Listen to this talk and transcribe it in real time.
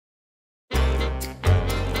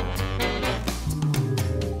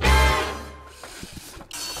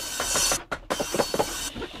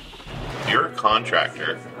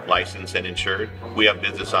contractor, licensed and insured, we have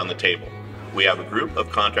business on the table. We have a group of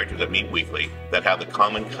contractors that meet weekly that have the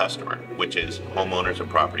common customer, which is homeowners and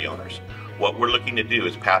property owners. What we're looking to do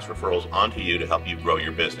is pass referrals onto you to help you grow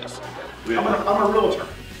your business. I'm a realtor,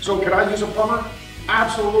 so could I use a plumber?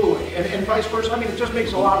 Absolutely, and vice versa. I mean, it just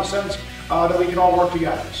makes a lot of sense that we can all work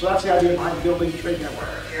together. So that's the idea behind Building Trade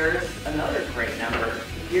Network. Here's another great number.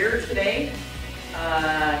 Year to date,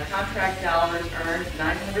 contract dollars earned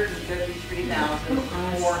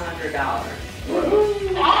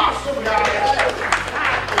 $953,400. Awesome, guys!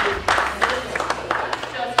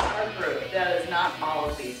 Just our group. That is not all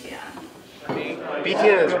of BTN.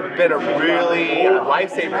 BTN has been a really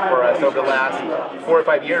lifesaver for us over the last 4 or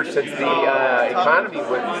 5 years since the economy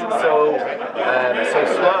was so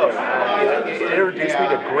slow. It introduced me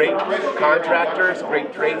to great contractors,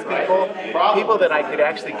 great tradespeople, people that I could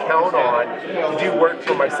actually count on to do work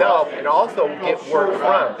for myself and also get work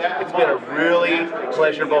from. It's been a really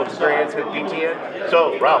pleasurable experience with BTN.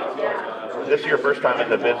 So, Ralph, this is your first time as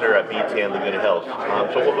a visitor at BTN Laguna Hills.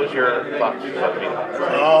 So what was your thoughts about the meeting?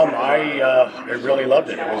 I really loved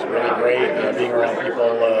it. It was really great being around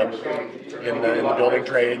people in the building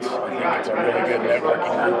trades. I think it's a really good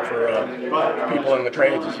networking group for people in the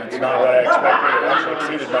trades. It's not what I expected. It actually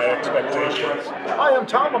exceeded my expectations. Hi, I'm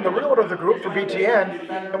Tom. I'm the realtor of the group for BTN.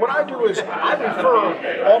 And what I do is I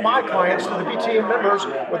refer all my clients to the BTN members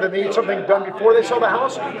whether they need something done before they sell the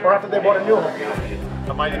house or after they bought a new home.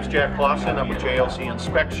 My name is Jack Clausen. I'm with JLC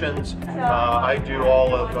Inspections. I do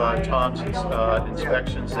all of Tom's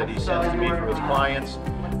inspections that he sends to me for his clients.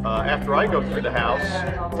 After I go through the house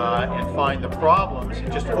and find the problems,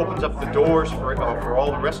 it just opens up the doors for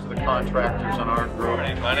all the rest of the contractors on our group.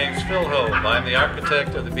 My name's Phil Hope. I'm the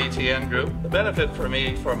architect of the BTN group. The benefit for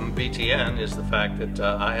me from BTN is the fact that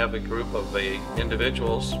I have a group of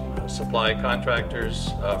individuals, supply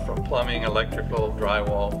contractors from plumbing, electrical,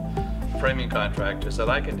 drywall, framing contractors that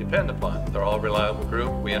I can depend upon. They're all reliable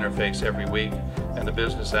group. We interface every week, and the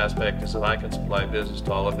business aspect is that I can supply business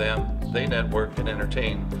to all of them. They network and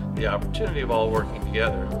entertain the opportunity of all working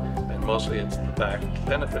together, and mostly it's the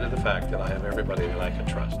benefit of the fact that I have everybody that I can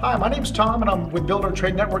trust. Hi, my name's Tom, and I'm with Builder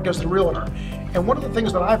Trade Network as the realtor. And one of the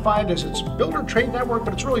things that I find is it's Builder Trade Network,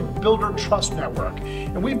 but it's really Builder Trust Network.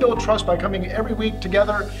 And we build trust by coming every week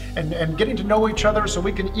together and getting to know each other so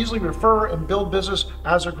we can easily refer and build business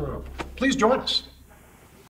as a group. Please join us.